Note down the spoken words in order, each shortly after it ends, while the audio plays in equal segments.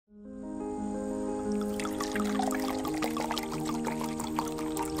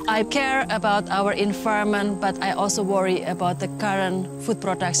I care about our environment, but I also worry about the current food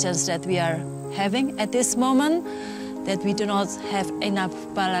productions that we are having at this moment, that we do not have enough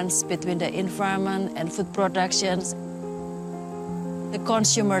balance between the environment and food productions. The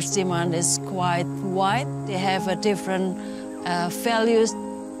consumers' demand is quite wide. They have a different values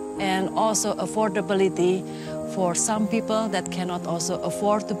and also affordability for some people that cannot also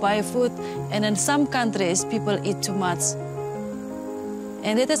afford to buy food. And in some countries, people eat too much.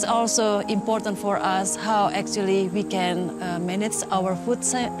 And it is also important for us how actually we can manage our food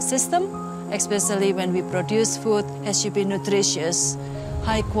system, especially when we produce food. It should be nutritious,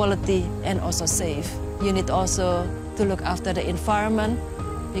 high quality, and also safe. You need also to look after the environment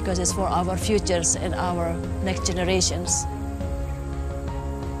because it's for our futures and our next generations.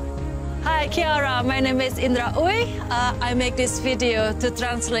 Hi, kia ora. My name is Indra Oey. I make this video to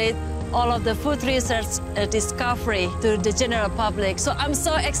translate all of the food research discovery to the general public. So I'm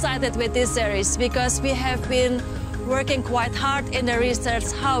so excited with this series because we have been working quite hard in the research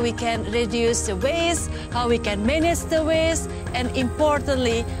how we can reduce the waste, how we can manage the waste, and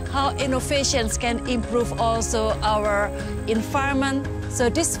importantly, how innovations can improve also our environment. So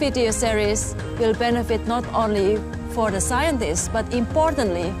this video series will benefit not only for the scientists, but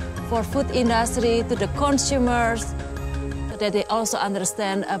importantly for food industry, to the consumers, so that they also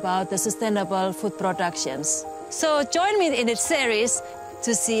understand about the sustainable food productions. So join me in this series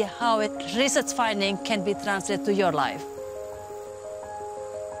to see how research finding can be translated to your life.